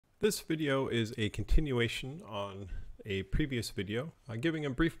This video is a continuation on a previous video, giving a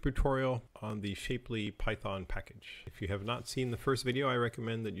brief tutorial on the Shapely Python package. If you have not seen the first video, I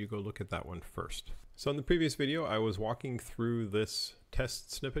recommend that you go look at that one first. So in the previous video, I was walking through this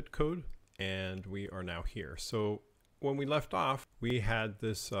test snippet code, and we are now here. So when we left off, we had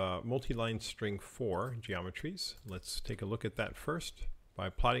this multi-line string for geometries. Let's take a look at that first by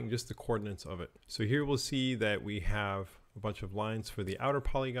plotting just the coordinates of it. So here we'll see that we have a bunch of lines for the outer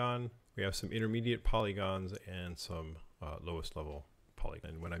polygon. We have some intermediate polygons and some lowest level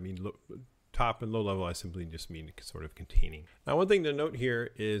polygon. And when I mean top and low level, I simply just mean sort of containing. Now, one thing to note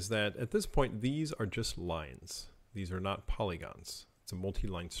here is that at this point, these are just lines. These are not polygons. It's a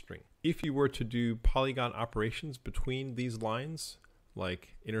multi-line string. If you were to do polygon operations between these lines,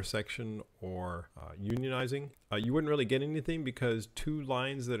 like intersection or unionizing, you wouldn't really get anything because two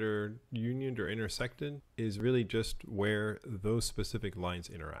lines that are unioned or intersected is really just where those specific lines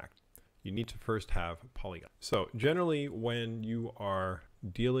interact. You need to first have a polygon. So generally when you are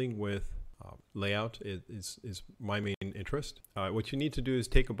dealing with layout is my main interest. What you need to do is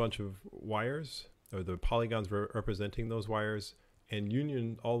take a bunch of wires, or the polygons representing those wires, and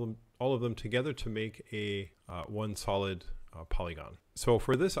union all of them together to make a one solid polygon. So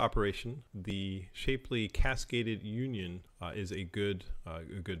for this operation, the Shapely Cascaded Union is a good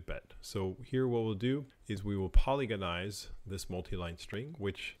bet. So here what we'll do is we will polygonize this multi-line string,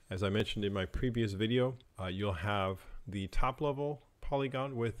 which, as I mentioned in my previous video, you'll have the top level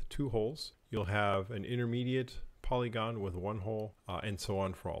polygon with two holes. You'll have an intermediate polygon with one hole, and so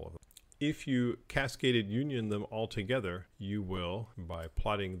on for all of them. If you cascaded union them all together, you will, by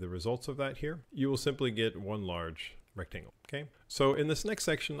plotting the results of that here, you will simply get one large rectangle. Okay, so in this next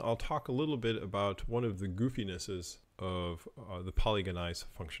section, I'll talk a little bit about one of the goofinesses of the polygonize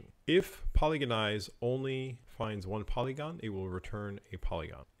function. If polygonize only finds one polygon, it will return a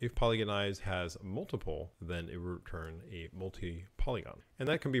polygon. If polygonize has multiple, then it will return a multi-polygon, and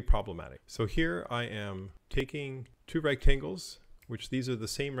that can be problematic. So here I am taking two rectangles, which these are the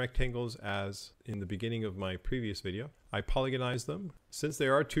same rectangles as in the beginning of my previous video. I polygonize them. Since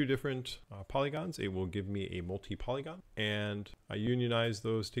there are two different polygons, it will give me a multi-polygon, and I unionize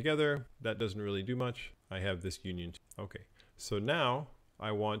those together. That doesn't really do much. I have this union. Okay, so now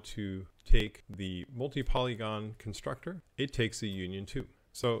I want to take the multi-polygon constructor. It takes a union too.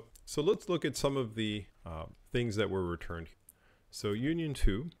 So let's look at some of the things that were returned. So union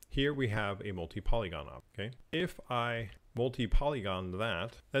 2, here we have a multi-polygon object. Okay, if I multi-polygon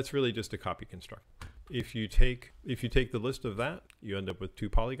that's really just a copy construct. If you take the list of that, you end up with two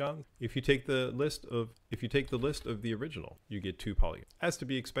polygons. If you take the list of the original, you get two polygons. As to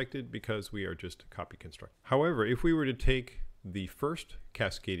be expected, because we are just a copy construct. However, if we were to take the first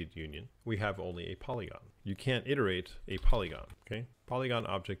cascaded union, we have only a polygon. You can't iterate a polygon. Okay, polygon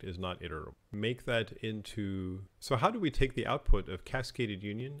object is not iterable. Make that into, so how do we take the output of cascaded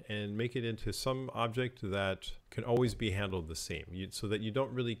union and make it into some object that can always be handled the same, so that you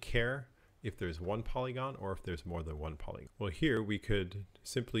don't really care if there's one polygon or if there's more than one polygon? Well, here we could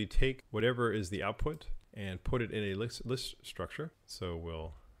simply take whatever is the output and put it in a list structure. So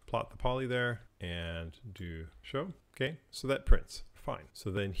we'll plot the poly there and do show. Okay, so that prints fine. So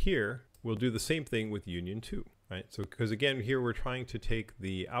then here we'll do the same thing with union 2, right? So because again here we're trying to take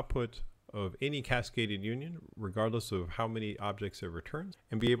the output of any cascaded union, regardless of how many objects it returns,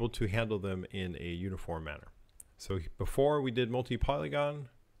 and be able to handle them in a uniform manner. So before we did multi-polygon,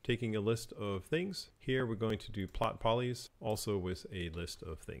 taking a list of things. Here we're going to do plot polys, also with a list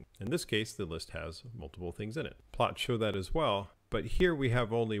of things. In this case, the list has multiple things in it. Plot show that as well, but here we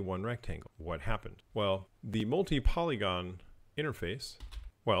have only one rectangle. What happened? Well, the multi-polygon interface,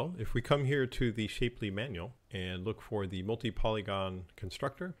 well, if we come here to the Shapely manual and look for the multi-polygon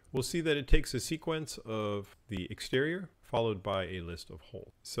constructor, we'll see that it takes a sequence of the exterior followed by a list of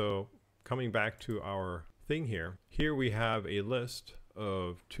holes. So coming back to our thing here, we have a list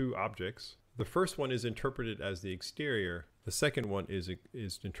of two objects. The first one is interpreted as the exterior. The second one is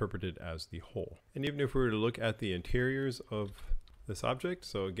interpreted as the hole. And even if we were to look at the interiors of this object,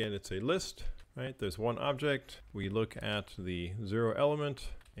 so again, it's a list, right? There's one object. We look at the 0 element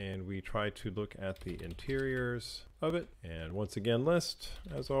and we try to look at the interiors of it. And once again, list,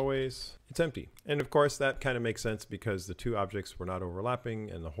 as always, it's empty. And of course, that kind of makes sense because the two objects were not overlapping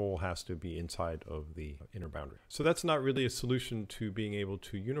and the hole has to be inside of the inner boundary. So that's not really a solution to being able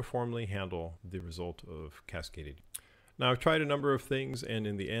to uniformly handle the result of cascaded. Now, I've tried a number of things, and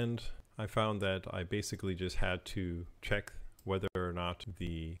in the end, I found that I basically just had to check whether or not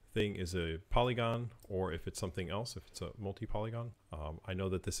the thing is a polygon or if it's something else, if it's a multi-polygon. I know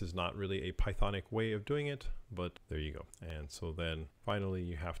that this is not really a Pythonic way of doing it, but there you go. And so then finally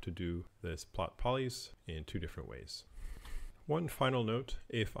you have to do this plot polys in two different ways. One final note,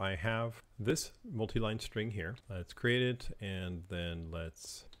 if I have this multi-line string here, let's create it and then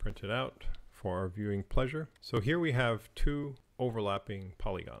let's print it out for our viewing pleasure. So here we have two overlapping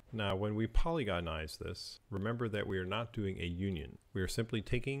polygons. Now when we polygonize this, remember that we are not doing a union. We are simply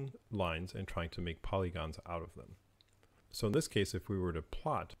taking lines and trying to make polygons out of them. So in this case, if we were to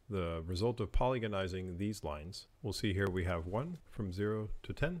plot the result of polygonizing these lines, we'll see here we have one from 0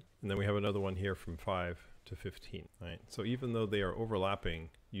 to 10, and then we have another one here from 5 to 15, right? So even though they are overlapping,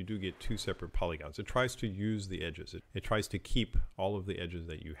 you do get two separate polygons. It tries to use the edges. It tries to keep all of the edges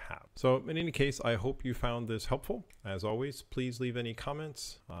that you have. So in any case, I hope you found this helpful. As always, please leave any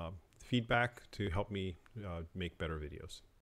comments, feedback to help me make better videos.